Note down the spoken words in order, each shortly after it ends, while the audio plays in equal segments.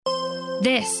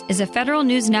This is a Federal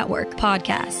News Network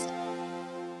podcast.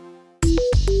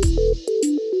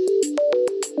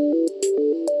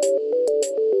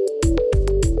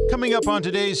 Coming up on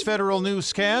today's Federal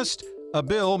Newscast, a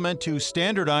bill meant to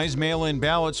standardize mail-in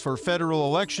ballots for federal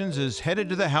elections is headed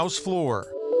to the House floor.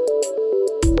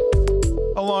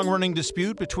 A long-running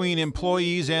dispute between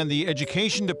employees and the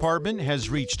Education Department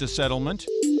has reached a settlement.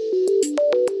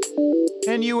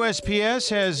 And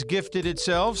USPS has gifted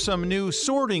itself some new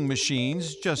sorting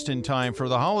machines just in time for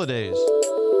the holidays.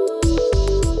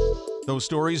 Those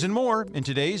stories and more in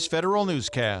today's Federal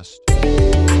Newscast.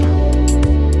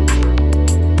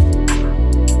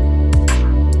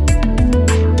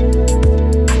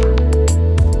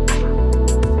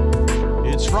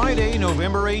 It's Friday,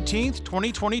 November 18th,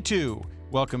 2022.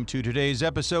 Welcome to today's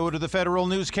episode of the Federal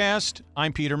Newscast.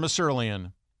 I'm Peter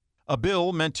Musurlian. A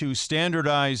bill meant to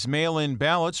standardize mail-in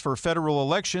ballots for federal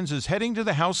elections is heading to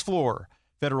the House floor.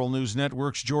 Federal News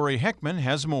Network's Jory Heckman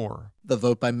has more. The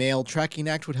Vote-by-Mail Tracking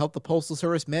Act would help the Postal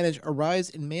Service manage a rise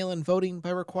in mail-in voting by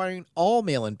requiring all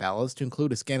mail-in ballots to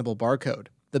include a scannable barcode.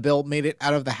 The bill made it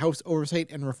out of the House Oversight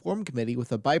and Reform Committee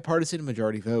with a bipartisan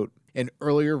majority vote. An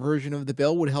earlier version of the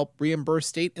bill would help reimburse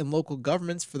state and local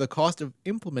governments for the cost of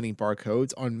implementing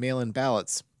barcodes on mail-in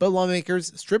ballots. But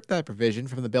lawmakers stripped that provision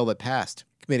from the bill that passed.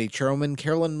 Committee Chairwoman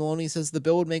Carolyn Maloney says the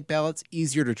bill would make ballots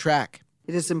easier to track.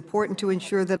 It is important to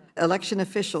ensure that election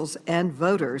officials and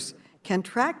voters can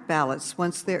track ballots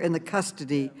once they're in the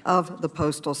custody of the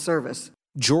Postal Service.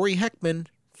 Jory Heckman,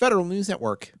 Federal News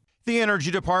Network. The Energy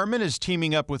Department is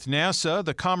teaming up with NASA,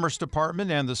 the Commerce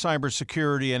Department, and the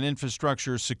Cybersecurity and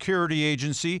Infrastructure Security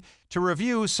Agency to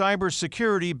review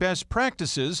cybersecurity best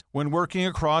practices when working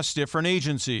across different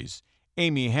agencies.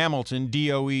 Amy Hamilton,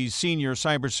 DOE's Senior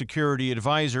Cybersecurity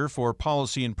Advisor for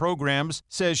Policy and Programs,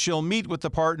 says she'll meet with the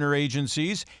partner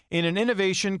agencies in an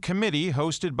innovation committee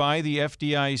hosted by the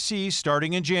FDIC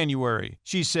starting in January.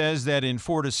 She says that in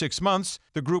 4 to 6 months,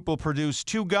 the group will produce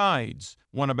 2 guides,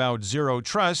 one about zero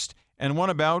trust and one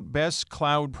about best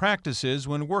cloud practices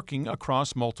when working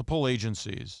across multiple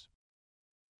agencies.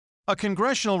 A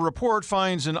congressional report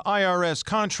finds an IRS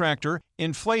contractor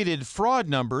inflated fraud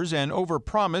numbers and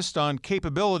overpromised on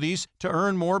capabilities to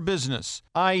earn more business.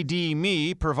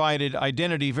 ID.me provided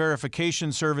identity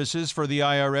verification services for the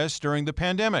IRS during the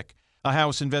pandemic. A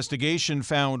House investigation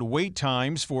found wait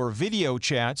times for video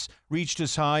chats reached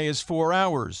as high as 4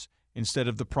 hours instead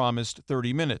of the promised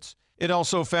 30 minutes. It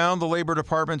also found the Labor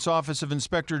Department's Office of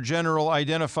Inspector General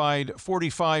identified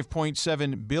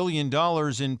 $45.7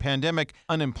 billion in pandemic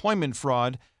unemployment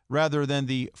fraud rather than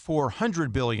the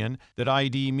 $400 billion that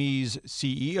ID.me's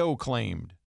CEO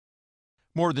claimed.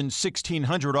 More than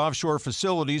 1,600 offshore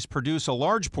facilities produce a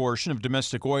large portion of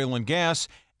domestic oil and gas,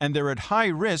 and they're at high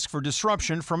risk for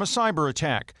disruption from a cyber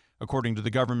attack, according to the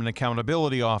Government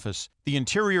Accountability Office. The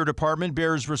Interior Department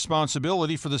bears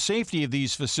responsibility for the safety of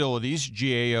these facilities,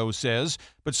 GAO says,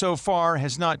 but so far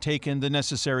has not taken the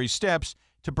necessary steps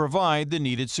to provide the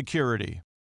needed security.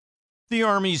 The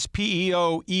Army's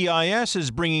PEO-EIS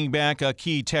is bringing back a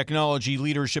key technology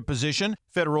leadership position.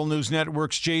 Federal News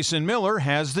Network's Jason Miller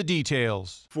has the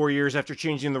details. 4 years after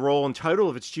changing the role and title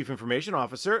of its Chief Information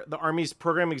Officer, the Army's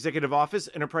Program Executive Office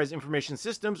Enterprise Information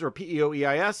Systems, or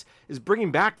PEO-EIS, is bringing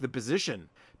back the position.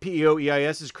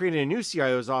 PEO-EIS is creating a new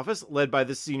CIO's office led by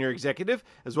the senior executive,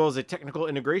 as well as a technical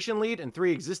integration lead and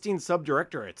 3 existing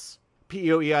subdirectorates.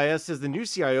 PEO-EIS says the new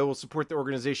CIO will support the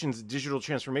organization's digital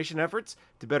transformation efforts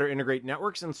to better integrate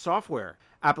networks and software.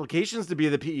 Applications to be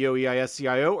the PEO-EIS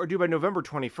CIO are due by November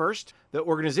 21st. The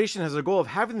organization has a goal of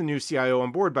having the new CIO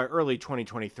on board by early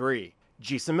 2023.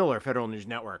 Jason Miller, Federal News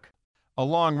Network. A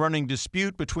long-running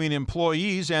dispute between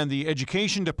employees and the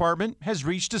Education Department has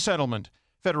reached a settlement.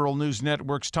 Federal News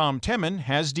Network's Tom Temin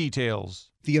has details.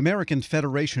 The American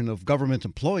Federation of Government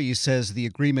Employees says the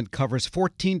agreement covers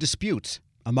 14 disputes.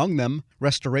 Among them,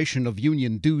 restoration of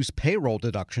union dues payroll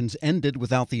deductions ended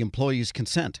without the employee's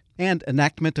consent, and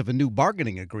enactment of a new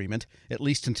bargaining agreement, at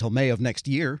least until May of next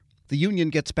year. The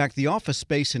union gets back the office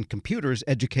space and computers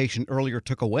education earlier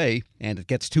took away, and it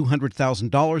gets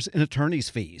 $200,000 in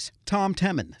attorney's fees. Tom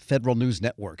Temin, Federal News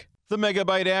Network. The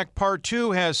Megabyte Act Part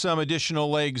 2 has some additional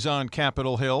legs on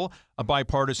Capitol Hill. A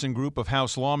bipartisan group of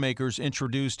House lawmakers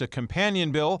introduced a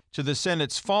companion bill to the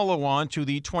Senate's follow-on to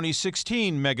the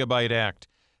 2016 Megabyte Act.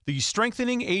 The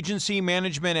Strengthening Agency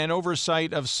Management and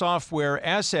Oversight of Software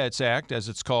Assets Act, as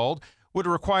it's called, would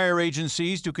require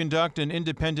agencies to conduct an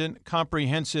independent,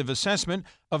 comprehensive assessment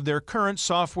of their current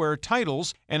software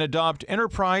titles and adopt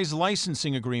enterprise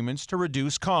licensing agreements to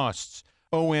reduce costs.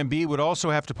 OMB would also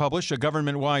have to publish a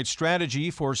government-wide strategy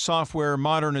for software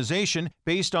modernization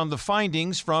based on the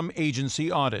findings from agency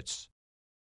audits.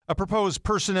 A proposed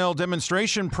personnel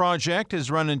demonstration project has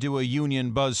run into a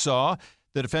union buzzsaw.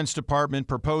 The Defense Department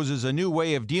proposes a new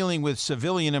way of dealing with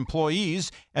civilian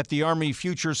employees at the Army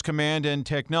Futures Command and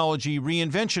Technology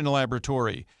Reinvention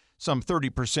Laboratory. Some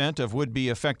 30% of would-be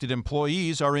affected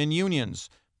employees are in unions.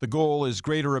 The goal is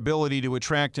greater ability to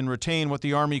attract and retain what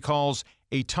the Army calls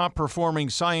a top-performing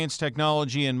science,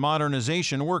 technology, and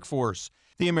modernization workforce.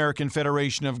 The American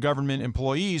Federation of Government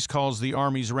Employees calls the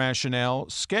Army's rationale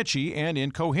sketchy and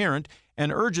incoherent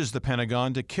and urges the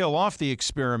Pentagon to kill off the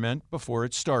experiment before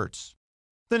it starts.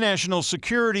 The National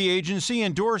Security Agency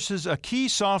endorses a key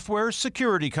software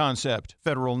security concept.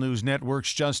 Federal News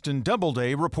Network's Justin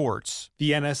Doubleday reports.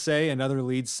 The NSA and other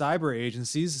lead cyber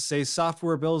agencies say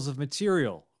software bills of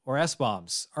material, or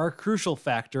SBOMs, are a crucial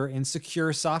factor in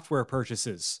secure software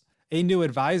purchases. A new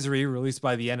advisory released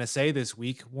by the NSA this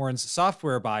week warns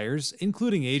software buyers,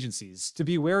 including agencies, to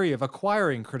be wary of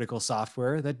acquiring critical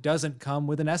software that doesn't come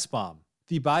with an SBOM.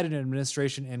 The Biden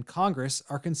administration and Congress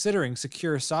are considering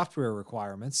secure software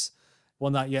requirements.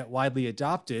 While not yet widely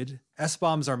adopted,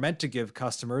 SBOMs are meant to give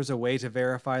customers a way to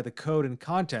verify the code and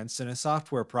contents in a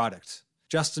software product.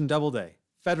 Justin Doubleday,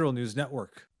 Federal News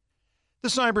Network. The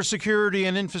Cybersecurity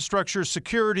and Infrastructure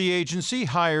Security Agency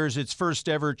hires its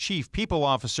first-ever Chief People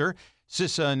Officer.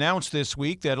 CISA announced this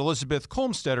week that Elizabeth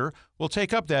Kolmstetter will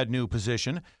take up that new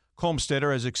position.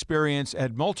 Kolmstetter has experience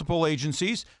at multiple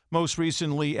agencies, most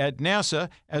recently at NASA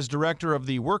as director of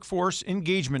the Workforce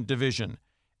Engagement Division.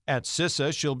 At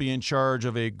CISA, she'll be in charge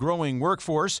of a growing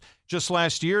workforce. Just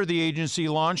last year, the agency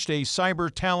launched a cyber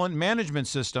talent management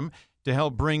system to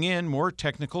help bring in more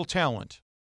technical talent.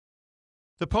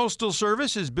 The Postal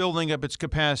Service is building up its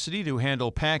capacity to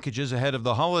handle packages ahead of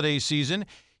the holiday season.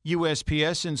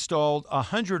 USPS installed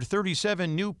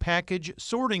 137 new package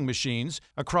sorting machines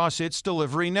across its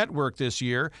delivery network this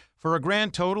year for a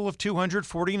grand total of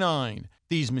 249.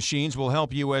 These machines will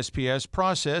help USPS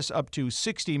process up to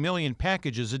 60 million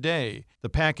packages a day. The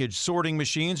package sorting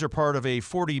machines are part of a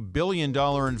 $40 billion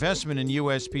investment in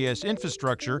USPS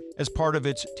infrastructure as part of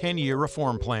its 10-year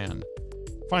reform plan.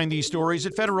 Find these stories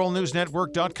at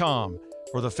federalnewsnetwork.com.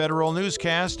 For the Federal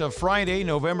Newscast of Friday,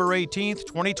 November 18th,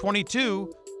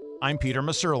 2022, I'm Peter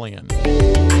Masurlian.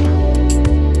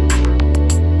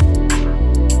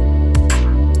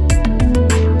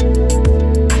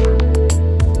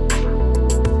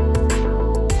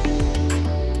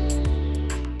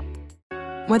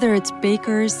 Whether it's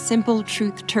Baker's Simple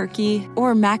Truth Turkey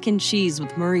or mac and cheese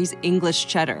with Murray's English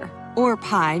Cheddar, or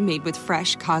pie made with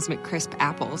fresh Cosmic Crisp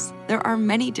apples, there are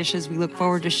many dishes we look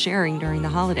forward to sharing during the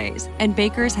holidays. And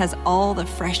Baker's has all the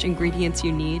fresh ingredients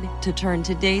you need to turn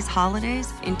today's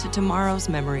holidays into tomorrow's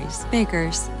memories.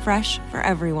 Baker's, fresh for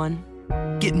everyone.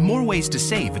 Get more ways to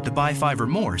save at the Buy 5 or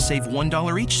More Save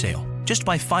 $1 each sale. Just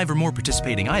buy 5 or more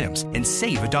participating items and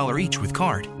save $1 each with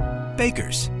card.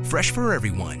 Baker's, fresh for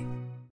everyone.